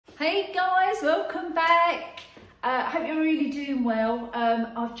Hey guys, welcome back. I hope you're really doing well.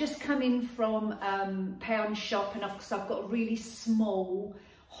 I've just come in from Pound shop, and I've got a really small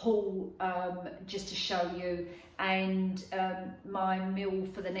haul just to show you, and my meal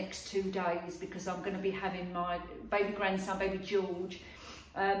for the next 2 days, because I'm going to be having my baby grandson, baby George,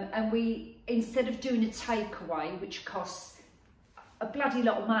 and we, instead of doing a takeaway, which costs a bloody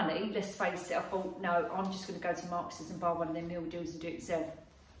lot of money, let's face it, I thought, no, I'm just going to go to Marx's and buy one of their meal deals and do it myself.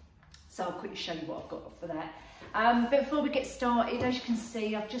 So I'll quickly show you what I've got for that. But before we get started, as you can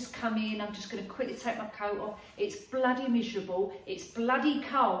see, I've just come in. I'm just going to quickly take my coat off. It's bloody miserable. It's bloody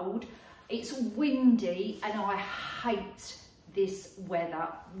cold. It's windy, and I hate this weather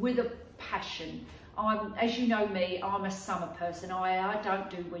with a passion. As you know me, I'm a summer person. I don't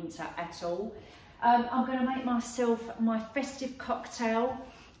do winter at all. I'm going to make myself my festive cocktail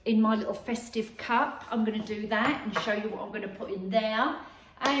in my little festive cup. I'm going to do that and show you what I'm going to put in there.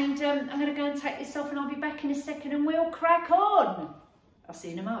 And I'm going to go and take this off, and I'll be back in a second and we'll crack on. I'll see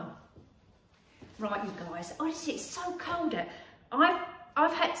you in a moment. Right, you guys, honestly, it's so cold out.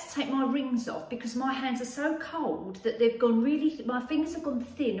 I've had to take my rings off because my hands are so cold that they've gone really, my fingers have gone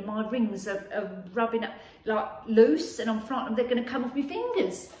thin, and my rings are rubbing up like loose, and I'm frightened they're going to come off my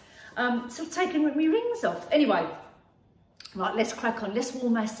fingers. So I've taken my rings off. Anyway, right, let's crack on. Let's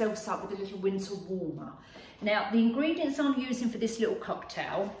warm ourselves up with a little winter warmer. Now, the ingredients I'm using for this little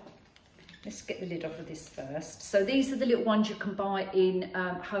cocktail, let's get the lid off of this first. So these are the little ones you can buy in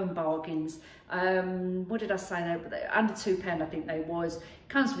Home Bargains. What did I say? They were under £2, I think they was.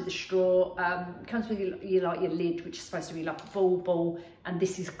 Comes with a straw, comes with your lid, which is supposed to be like a ball, and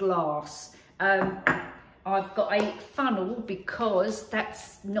this is glass. I've got a funnel because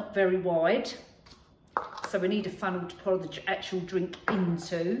that's not very wide. So we need a funnel to pour the actual drink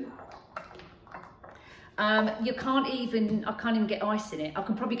into. I can't even get ice in it. I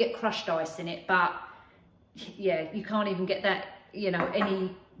can probably get crushed ice in it, but yeah, you can't even get that, you know,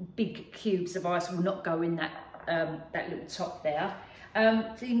 any big cubes of ice will not go in that, that little top there.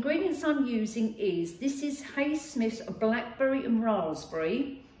 The ingredients I'm using this is Smith's blackberry and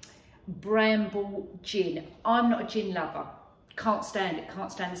raspberry bramble gin. I'm not a gin lover, can't stand it,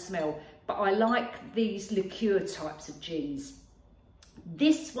 can't stand the smell, but I like these liqueur types of gins.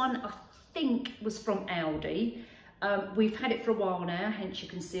 This one I think was from Aldi. We've had it for a while now, hence you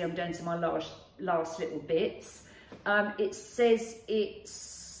can see I'm down to my last little bits. It says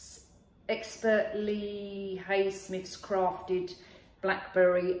it's expertly Smith's crafted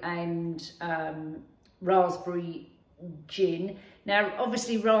blackberry and raspberry gin. Now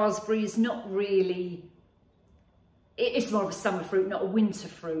obviously raspberry is not really, it's more of a summer fruit, not a winter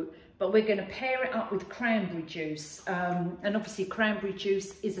fruit, but we're going to pair it up with cranberry juice, and obviously cranberry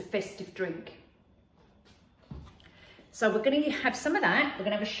juice is a festive drink. So we're going to have some of that, we're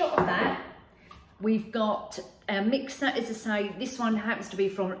going to have a shot of that. We've got a mixer, as I say, this one happens to be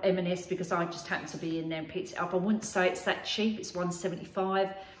from M&S because I just happened to be in there and picked it up. I wouldn't say it's that cheap, it's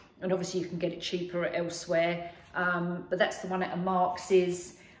 $1.75, and obviously you can get it cheaper elsewhere, but that's the one at a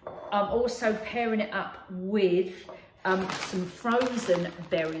Marx's. I'm also pairing it up with some frozen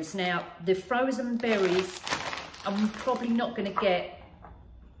berries. Now the frozen berries, I'm probably not going to get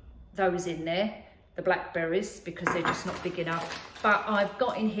those in there, the blackberries, because they're just not big enough, but I've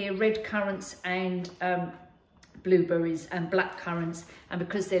got in here red currants and blueberries and black currants, and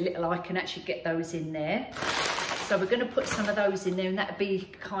because they're little I can actually get those in there. So we're going to put some of those in there, and that'll be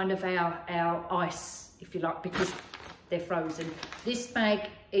kind of our ice, if you like, because they're frozen. This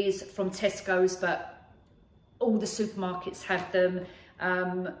bag is from Tesco's, but all the supermarkets have them.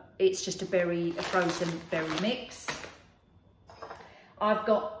 It's just a frozen berry mix. I've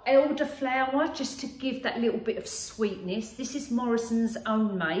got elderflower, just to give that little bit of sweetness. This is Morrison's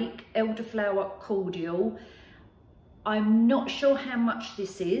own make, elderflower cordial. I'm not sure how much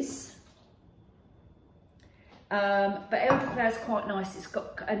this is, but elderflower is quite nice. It's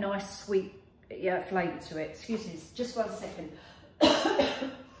got a nice sweet flavour to it. Excuse me, just 1 second.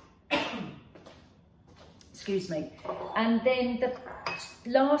 Excuse me. And then the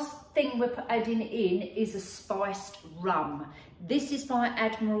last thing we're adding in is a spiced rum. This is by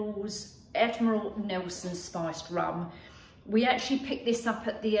Admiral Nelson spiced rum. We actually picked this up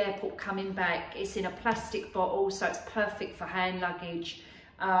at the airport coming back. It's in a plastic bottle, so it's perfect for hand luggage.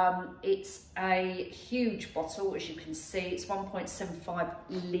 It's a huge bottle, as you can see. It's 1.75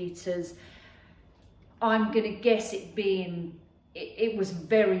 litres. I'm going to guess it being, it was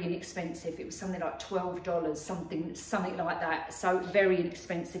very inexpensive. It was something like $12, something like that. So very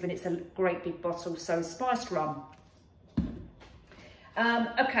inexpensive, and it's a great big bottle. So spiced rum.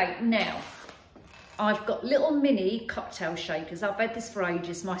 Okay, now I've got little mini cocktail shakers. I've had this for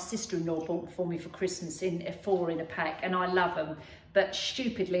ages. My sister-in-law bought them for me for Christmas in 4 in a pack, and I love them. But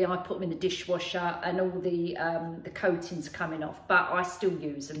stupidly, I put them in the dishwasher and all the coating's coming off, but I still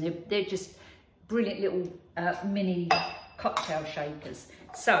use them. They're just brilliant little mini cocktail shakers.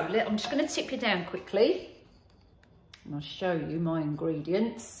 So I'm just going to tip you down quickly and I'll show you my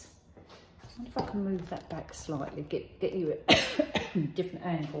ingredients. I wonder if I can move that back slightly, get you a different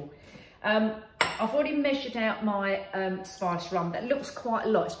angle. I've already measured out my spice rum. That looks quite a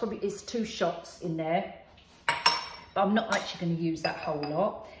lot. It's 2 shots in there, but I'm not actually going to use that whole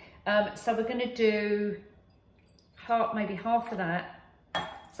lot. So we're going to do maybe half of that.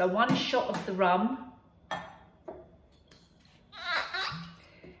 So 1 shot of the rum.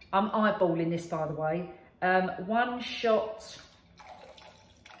 I'm eyeballing this, by the way. 1 shot,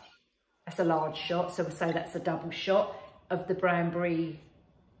 that's a large shot, so we'll say that's a double shot of the blackberry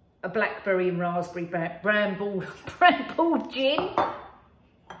and raspberry bramble gin.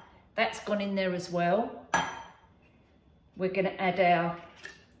 That's gone in there as well. We're going to add our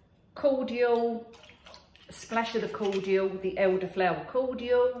cordial, a splash of the cordial, the elderflower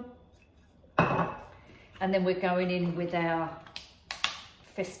cordial, and then we're going in with our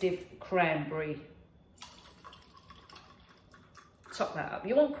festive cranberry. Top that up.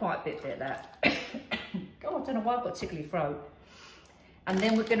 You want quite a bit of that. God, I don't know why I've got a tickly throat. And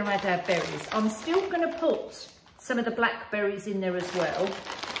then we're going to add our berries. I'm still going to put some of the blackberries in there as well,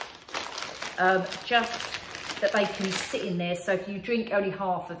 just that they can sit in there. So if you drink only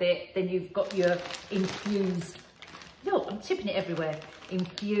half of it, then you've got your infused, look, I'm tipping it everywhere,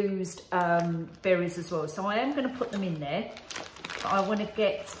 infused berries as well. So I am going to put them in there, but I want to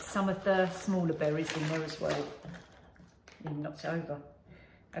get some of the smaller berries in there as well. You knocked it over.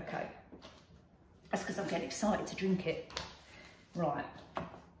 Okay. That's because I'm getting excited to drink it. Right.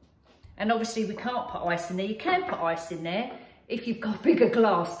 And obviously we can't put ice in there. You can put ice in there if you've got a bigger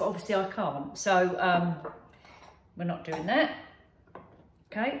glass, but obviously I can't. So we're not doing that.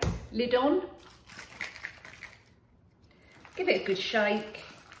 Okay, lid on. Give it a good shake.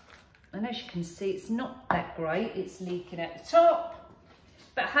 And as you can see, it's not that great. It's leaking at the top.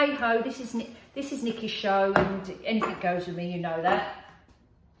 But hey ho, this is Nikki's show, and anything goes with me, you know that.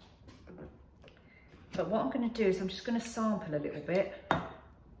 But what I'm going to do is I'm just going to sample a little bit.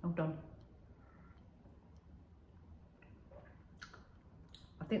 Hold on.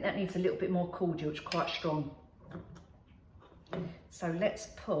 I think that needs a little bit more cordial. It's quite strong. So let's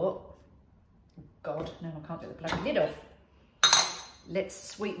put, oh God, no, I can't get the bloody lid off.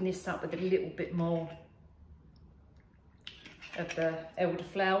 Let's sweeten this up with a little bit more of the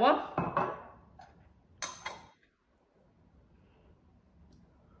elderflower.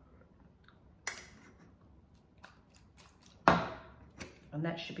 And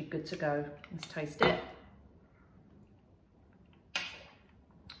that should be good to go. Let's taste it.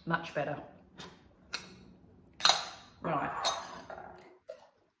 Much better. Right.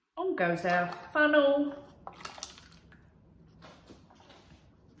 On goes our funnel.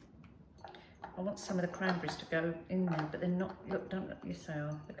 I want some of the cranberries to go in there, but they're not, look, don't let you say,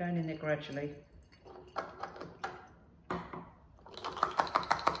 they're going in there gradually.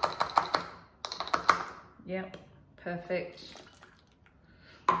 Yep, perfect.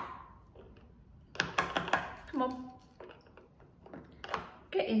 Come on.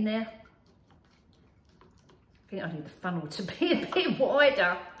 Get in there. I think I need the funnel to be a bit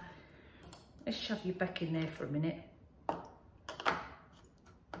wider. Let's shove you back in there for a minute.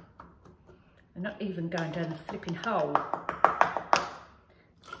 I'm not even going down the flipping hole.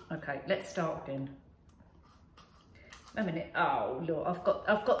 Okay, let's start again. A minute. Oh look,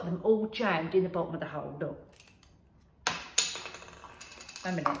 I've got them all jammed in the bottom of the hole. Look.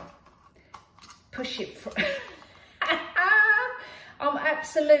 A minute. Push it for. I'm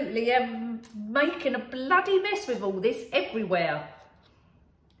absolutely making a bloody mess with all this everywhere.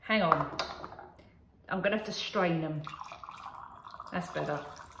 Hang on. I'm going to have to strain them. That's better.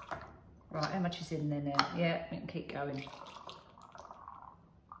 Right, how much is in there now? Yeah, we can keep going.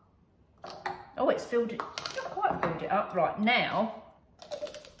 Oh, it's filled it. Not quite filled it up. Right, now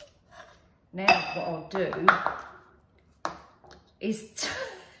what I'll do is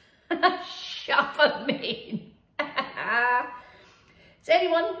shove them in.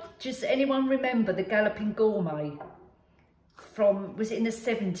 Does anyone remember the Galloping Gourmet from, was it in the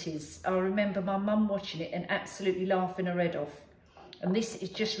 70s? I remember my mum watching it and absolutely laughing her head off. And this is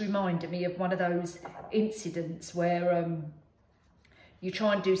just reminding me of one of those incidents where you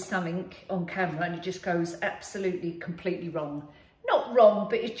try and do something on camera and it just goes absolutely completely wrong. Not wrong,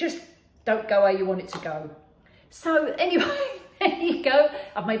 but it just don't go where you want it to go. So anyway, there you go.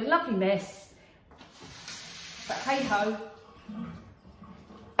 I've made a lovely mess. hey ho.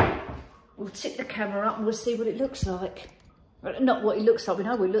 We'll tip the camera up and we'll see what it looks like. Not what it looks like, we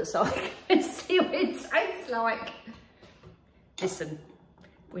know what it looks like. Let's see what it tastes like. Listen,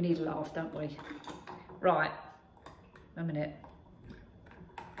 we need a laugh, don't we? Right, a minute.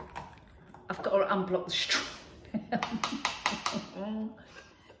 I've got to unblock the straw.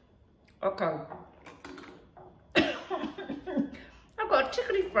 Okay. I've got a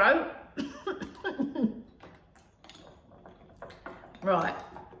tickly throat. Right,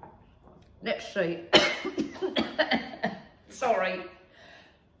 let's see. Sorry.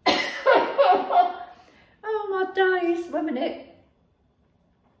 Oh my days, wait a minute.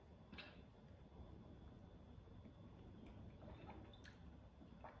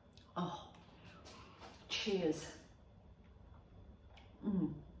 Oh, cheers.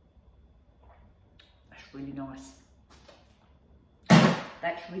 That's really nice.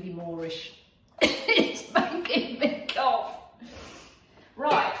 That's really Moorish. It's making me cough.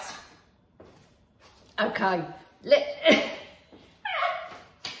 Right. Okay.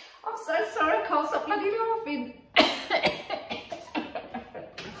 I'm so sorry, I can't stop bloody laughing.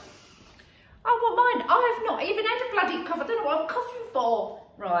 I won't mind. I've not even had a bloody cough. I don't know what I'm coughing for.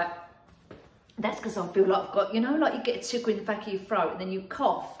 Right. That's because I feel like I've got, you know, like you get a tickle in the back of your throat and then you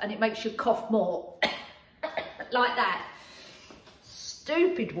cough and it makes you cough more. Like that.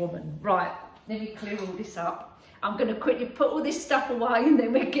 Stupid woman. Right, let me clear all this up. I'm going to quickly put all this stuff away and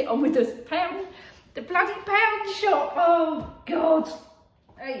then we'll get on with the bloody pound shop. Oh, God.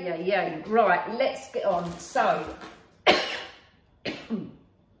 Yeah. Right, let's get on. So,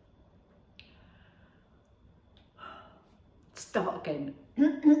 start again.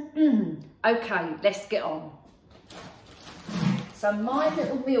 Okay, let's get on. So my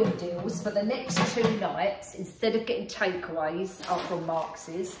little meal deals for the next 2 nights, instead of getting takeaways from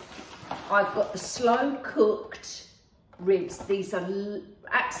Marx's, I've got the slow cooked ribs. These are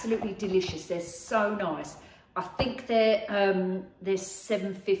absolutely delicious. They're so nice. I think they're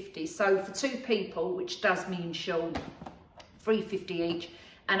 $7.50. So for 2 people, which does mean Sean, $3.50 each,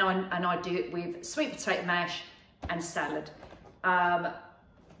 and I do it with sweet potato mash and salad.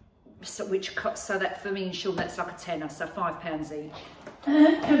 So that for me and Sean, that's like a tenner, so £5 each.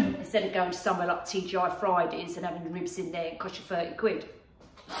 Instead of going to somewhere like TGI Fridays and having the ribs in there, it costs you 30 quid.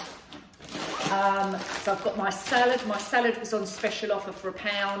 So I've got my salad. My salad was on special offer for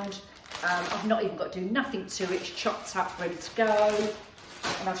 £1. I've not even got to do nothing to it. It's chopped up, ready to go.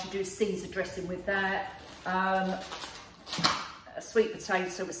 And I should do a Caesar dressing with that. A sweet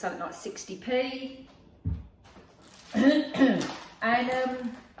potato was something like 60p.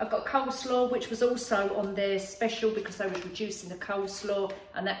 And I've got coleslaw, which was also on their special because they was reducing the coleslaw,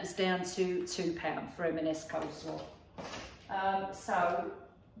 and that was down to £2 for M&S coleslaw. So,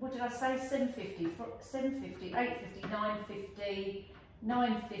 what did I say? $7.50, $7.50, $8.50, $9.50,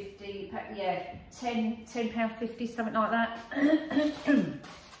 $9.50, yeah, £10.50, something like that.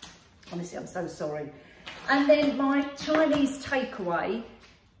 Honestly, I'm so sorry. And then my Chinese takeaway.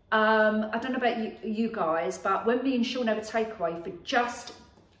 I don't know about you guys, but when me and Sean have a takeaway for just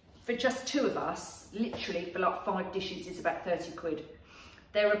 2 of us, literally for like 5 dishes, it's about 30 quid.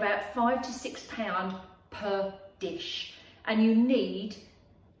 They're about £5 to £6 per dish. And you need,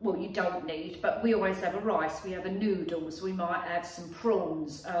 well, you don't need, but we always have a rice, we have a noodles, we might have some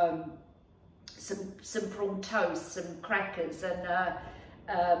prawns, some prawn toast, some crackers, and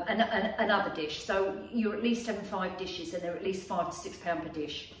another dish. So you're at least having 5 dishes, and they're at least £5 to £6 per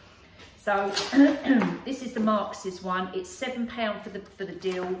dish. So this is the Marx's one. It's £7 for the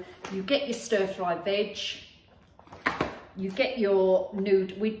deal. You get your stir fry veg. You get your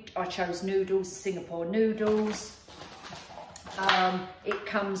I chose noodles, Singapore noodles. It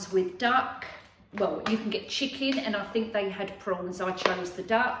comes with duck. Well, you can get chicken, and I think they had prawns. I chose the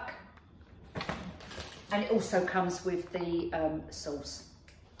duck. And it also comes with the sauce.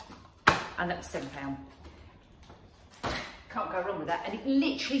 And that was £7. Can't go wrong with that. And it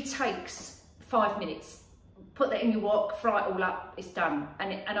literally takes 5 minutes. Put that in your wok, fry it all up, it's done.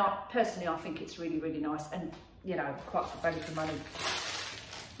 And I personally think it's really, really nice, and you know, quite value for money.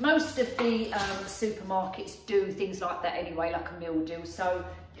 Most of the supermarkets do things like that anyway, like a meal deal. So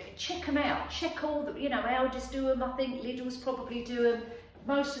check them out. Check all the, you know, Aldi's do them. I think Lidl's probably do them.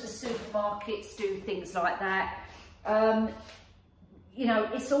 Most of the supermarkets do things like that. You know,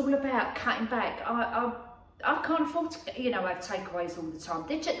 it's all about cutting back. I can't afford to, you know, have takeaways all the time.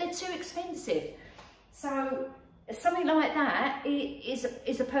 They're too expensive. So something like that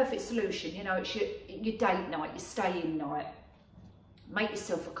is a perfect solution. You know, it's your date night, your stay-in night. Make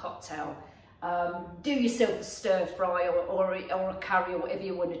yourself a cocktail. Do yourself a stir fry or a curry or whatever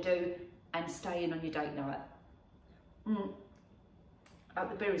you want to do, and stay in on your date night. Oh,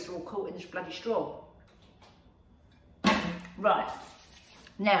 the berries are all caught in this bloody straw. Right,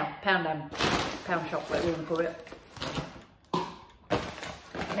 now, Poundland, pound shop, whatever you want to call it.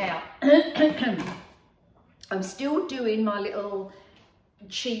 Now, I'm still doing my little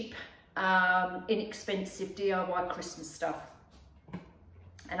cheap, inexpensive DIY Christmas stuff.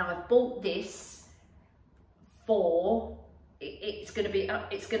 And I've bought this for, it's going to be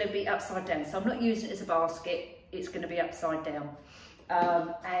upside down. So I'm not using it as a basket, it's going to be upside down.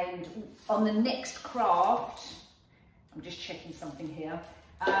 And on the next craft, I'm just checking something here.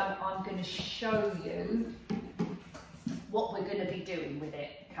 I'm going to show you what we're going to be doing with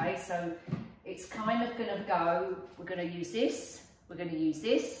it. Okay, so it's kind of going to go, we're going to use this, we're going to use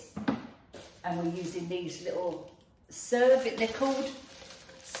this, and we're using these little they're called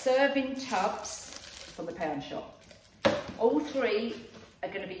serving tubs from the pound shop. All three are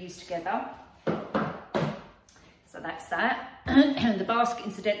going to be used together. So that's that. The basket,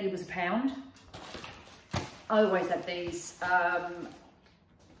 incidentally, was £1. I always have these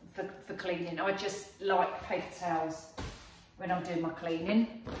for cleaning. I just like paper towels when I'm doing my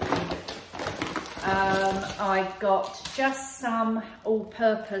cleaning. I got just some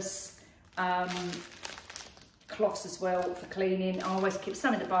all-purpose cloths as well for cleaning. I always keep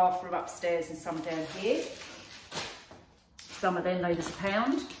some in the bathroom upstairs and some down here. Some of them, they was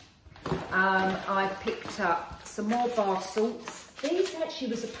 £1. I picked up some more bar salts. These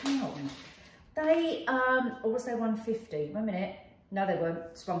actually was £1. They, or was they 150? 1 minute. No, they weren't.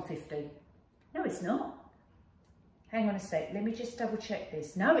 It's 150. No, it's not. Hang on a sec. Let me just double check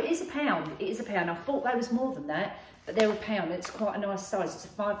this. No, it is £1. It is £1. I thought they was more than that, but they're £1. It's quite a nice size. It's a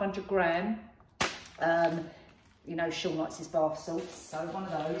 500 gram. You know, Sean likes his bath salts, so one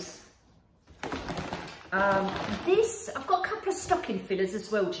of those. This, I've got a couple of stocking fillers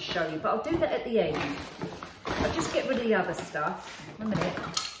as well to show you, but I'll do that at the end. I'll just get rid of the other stuff. 1 minute.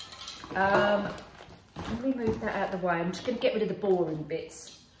 Let me move that out of the way. I'm just going to get rid of the boring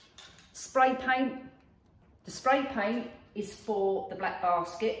bits. Spray paint. The spray paint is for the black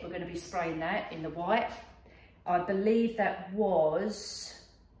basket. We're going to be spraying that in the white. I believe that was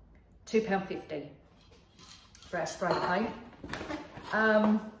 £2.50 for our spray paint.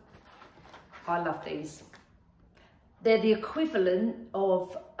 I love these. They're the equivalent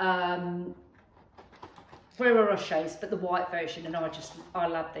of Ferrero Rochers, but the white version, and I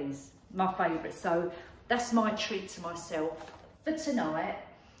love these. My favourite. So that's my treat to myself for tonight.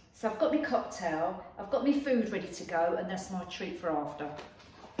 So I've got my cocktail, I've got my food ready to go, and that's my treat for after.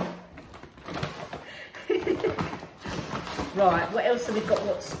 Right, what else have we got?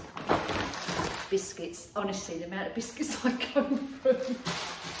 What's biscuits? Honestly, the amount of biscuits I go through.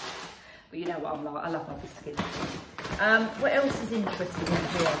 But you know what I'm like, I love my biscuits. What else is interesting in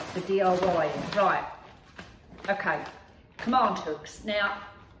here for DIY? Right, okay, command hooks. Now,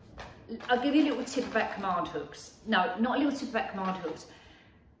 I'll give you a little tip about command hooks. No, not a little tip about command hooks.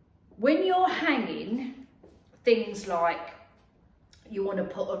 When you're hanging things like you want to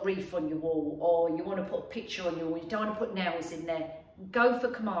put a wreath on your wall, or you want to put a picture on your wall, you don't want to put nails in there, go for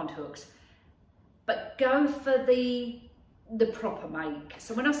command hooks. But go for the proper make.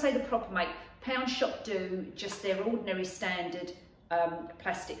 So when I say the proper make, Pound Shop do just their ordinary standard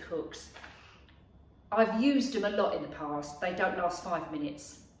plastic hooks. I've used them a lot in the past. They don't last 5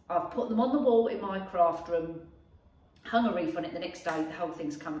 minutes. I've put them on the wall in my craft room, hung a wreath on it, the next day the whole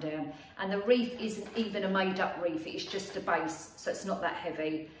thing's come down. And the wreath isn't even a made up wreath, it's just a base, so it's not that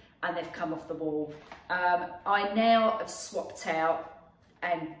heavy, and they've come off the wall. I now have swapped out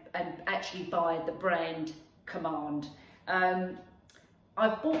and actually buy the brand Command.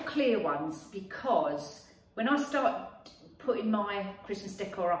 I've bought clear ones because when I start putting my Christmas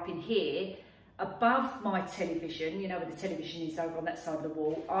decor up in here, above my television, you know where the television is over on that side of the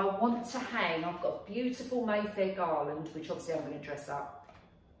wall, I want to hang, I've got a beautiful Mayfair garland, which obviously I'm going to dress up.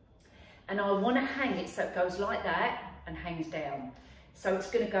 And I want to hang it so it goes like that and hangs down. So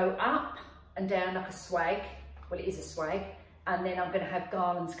it's going to go up and down like a swag. Well, it is a swag. And then I'm going to have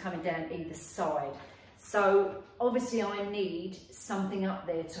garlands coming down either side. So obviously I need something up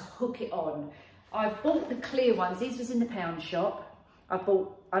there to hook it on. I've bought the clear ones. These was in the Pound Shop. I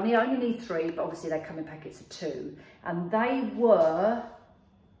only need 3, but obviously they come in packets of 2. And they were,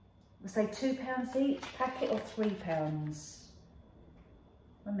 was they £2 each packet or £3?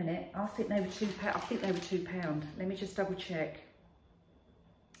 1 minute, I think they were £2. I think they were £2. Let me just double check.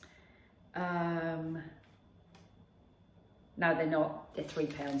 No, they're not, they're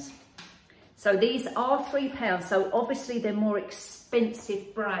 £3. So these are £3. So obviously they're more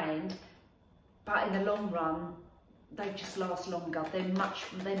expensive brand, but in the long run, they just last longer. They're much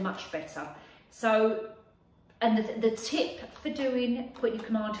better. So And the tip for putting your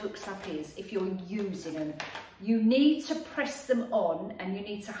command hooks up is, if you're using them, you need to press them on and you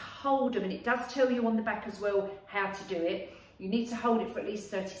need to hold them, and it does tell you on the back as well how to do it. You need to hold it for at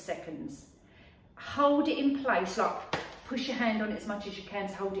least 30 seconds. Hold it in place, like push your hand on it as much as you can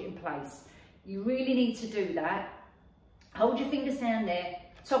to hold it in place. You really need to do that. Hold your fingers down there,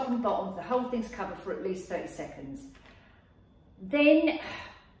 top and bottom, the whole thing's covered for at least 30 seconds. Then,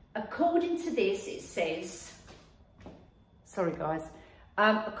 according to this, it says, sorry guys,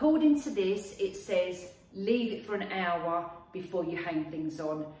 according to this, it says leave it for an hour before you hang things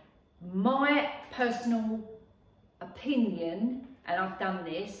on. My personal opinion, and I've done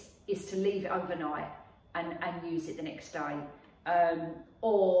this, is to leave it overnight and use it the next day.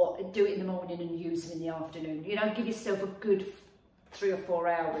 Or do it in the morning and use it in the afternoon. You know, give yourself a good 3 or 4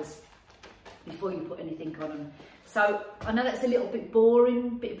 hours before you put anything on them. So I know that's a little bit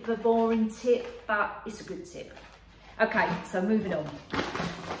boring, bit of a boring tip, but it's a good tip. Okay, so moving on.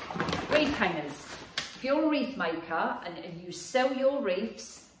 Wreath hangers. If you're a wreath maker and you sell your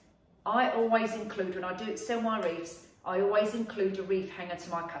wreaths, I always include, when I do sell my wreaths, I always include a wreath hanger to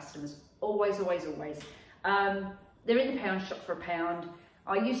my customers. Always, always, always. They're in the pound shop for £1.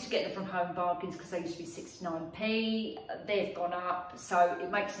 I used to get them from Home Bargains because they used to be 69p. They've gone up, so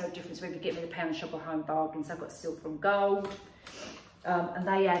it makes no difference whether you get them in the pound shop or Home Bargains. I've got silver and gold, and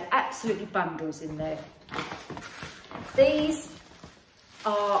they had absolutely bundles in there. These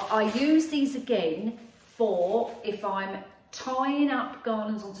are, I use these again for if I'm tying up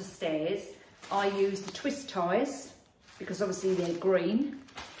garlands onto stairs. I use the twist ties because obviously they're green.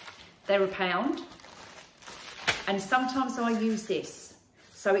 They're £1. And sometimes I use this.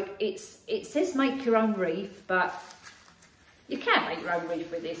 So it says make your own wreath, but you can make your own wreath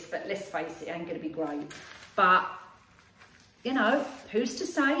with this, but let's face it, it ain't gonna be great. But, you know, who's to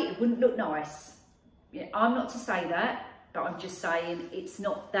say it wouldn't look nice? Yeah, I'm not to say that, but I'm just saying it's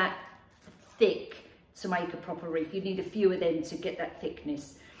not that thick to make a proper wreath. You need a few of them to get that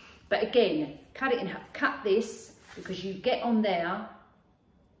thickness. But again, cut it in half. Cut this, because you get on there,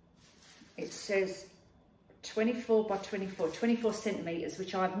 it says 24 by 24, 24 centimetres,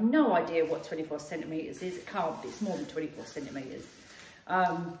 which I have no idea what 24 centimetres is. It can't, it's more than 24 centimetres.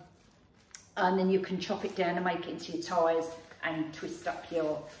 And then you can chop it down and make it into your ties and twist up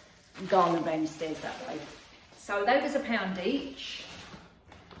your garland around the stairs that way. So that was £1 each.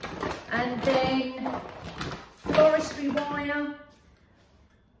 And then floristry wire.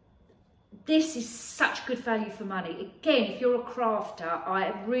 This is such good value for money. Again, if you're a crafter,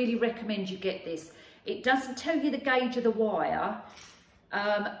 I really recommend you get this. It doesn't tell you the gauge of the wire,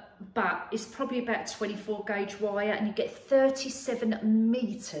 but it's probably about 24 gauge wire, and you get 37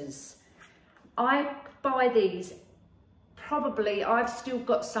 metres. I buy these, probably, I've still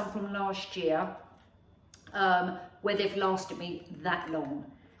got some from last year, where they've lasted me that long.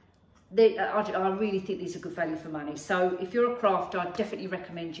 I really think these are good value for money. So if you're a crafter, I definitely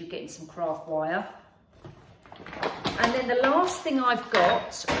recommend you getting some craft wire. And then the last thing I've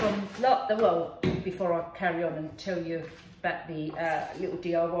got from, well, before I carry on and tell you about the little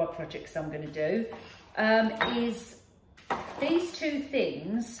DIY projects I'm going to do, is these two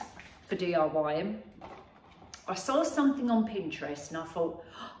things for DIYing. I saw something on Pinterest and I thought,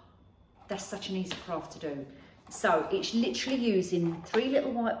 oh, that's such an easy craft to do. So it's literally using 3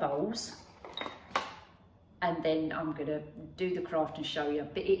 little white bowls, and then I'm going to do the craft and show you,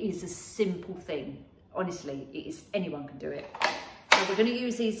 but it is a simple thing. Honestly, it is, anyone can do it. So we're going to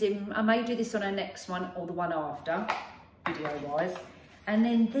use these in, I may do this on our next one or the one after, video wise. And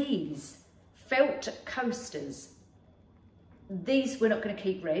then these felt coasters. These we're not going to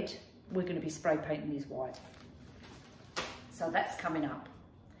keep red, we're going to be spray painting these white. So that's coming up.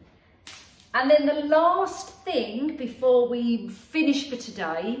 And then the last thing before we finish for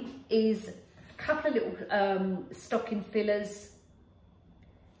today is a couple of little stocking fillers.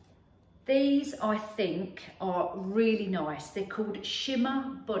 These, I think, are really nice. They're called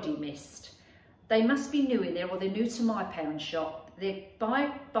Shimmer Body Mist. They must be new in there, or they're new to my pound shop. They're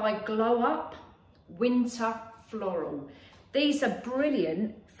by Glow Up Winter Floral. These are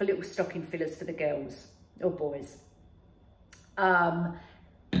brilliant for little stocking fillers for the girls or boys.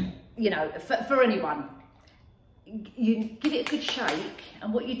 You know, for anyone. You give it a good shake,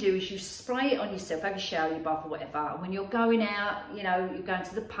 and what you do is you spray it on yourself, have your shower, your bath or whatever, and when you're going out, you know, you're going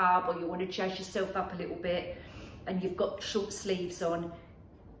to the pub or you want to jazz yourself up a little bit and you've got short sleeves on,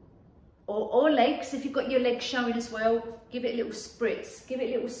 or legs, if you've got your legs showing as well, give it a little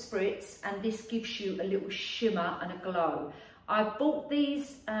spritz, and this gives you a little shimmer and a glow. I bought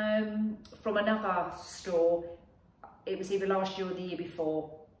these from another store, it was either last year or the year before,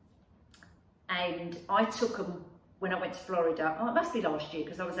 and I took them when I went to Florida. Oh, it must be last year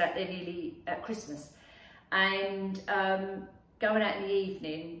because I was out there nearly at Christmas, and going out in the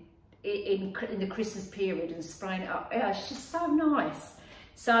evening in the Christmas period and spraying it up. Yeah, it's just so nice.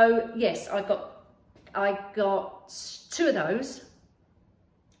 So yes, I got 2 of those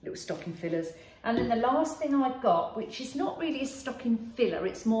little stocking fillers, and then the last thing I got, which is not really a stocking filler,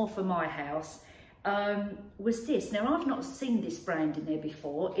 it's more for my house, was this. Now, I've not seen this brand in there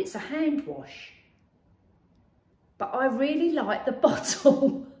before. It's a hand wash, but I really like the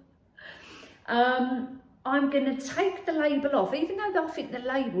bottle. I'm going to take the label off, even though I think the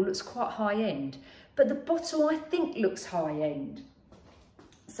label looks quite high end, but the bottle I think looks high end.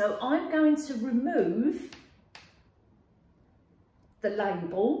 So I'm going to remove the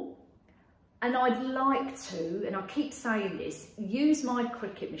label, and I'd like to, and I keep saying this, use my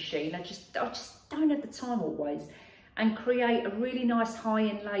Cricut machine. I just don't have the time always, and create a really nice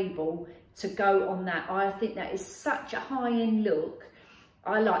high-end label to go on that. I think that is such a high-end look.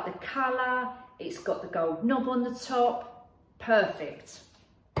 I like the colour. It's got the gold knob on the top. Perfect.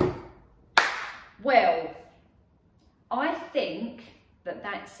 Well, I think that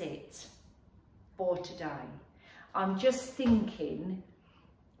that's it for today. I'm just thinking,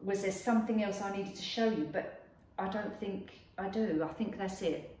 was there something else I needed to show you? But I don't think I do. I think that's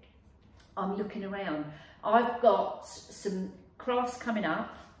it. I'm looking around. I've got some crafts coming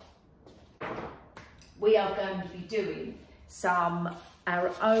up. We are going to be doing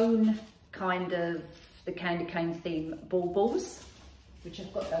our own kind of the candy cane theme baubles, which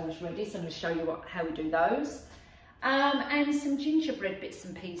I've got those ready, so I'm going to show you how we do those. And some gingerbread bits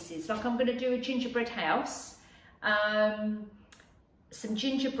and pieces. Like, I'm going to do a gingerbread house, some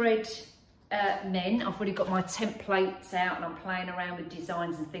gingerbread men. I've already got my templates out and I'm playing around with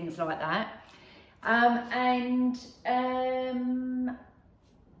designs and things like that. And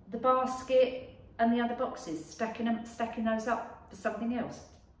the basket and the other boxes, stacking those up for something else.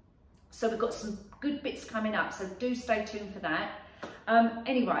 So we've got some good bits coming up, so do stay tuned for that.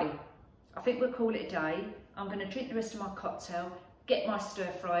 Anyway, I think we'll call it a day. I'm going to drink the rest of my cocktail, get my stir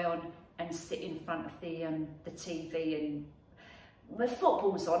fry on, and sit in front of the TV, and the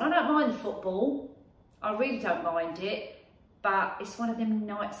football's on. I don't mind the football. I really don't mind it, but it's one of them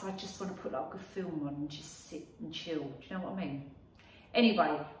nights I just want to put like a film on and just sit and chill. Do you know what I mean?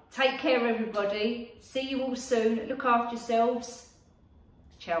 Anyway, take care everybody. See you all soon. Look after yourselves.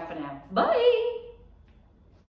 Ciao for now. Bye.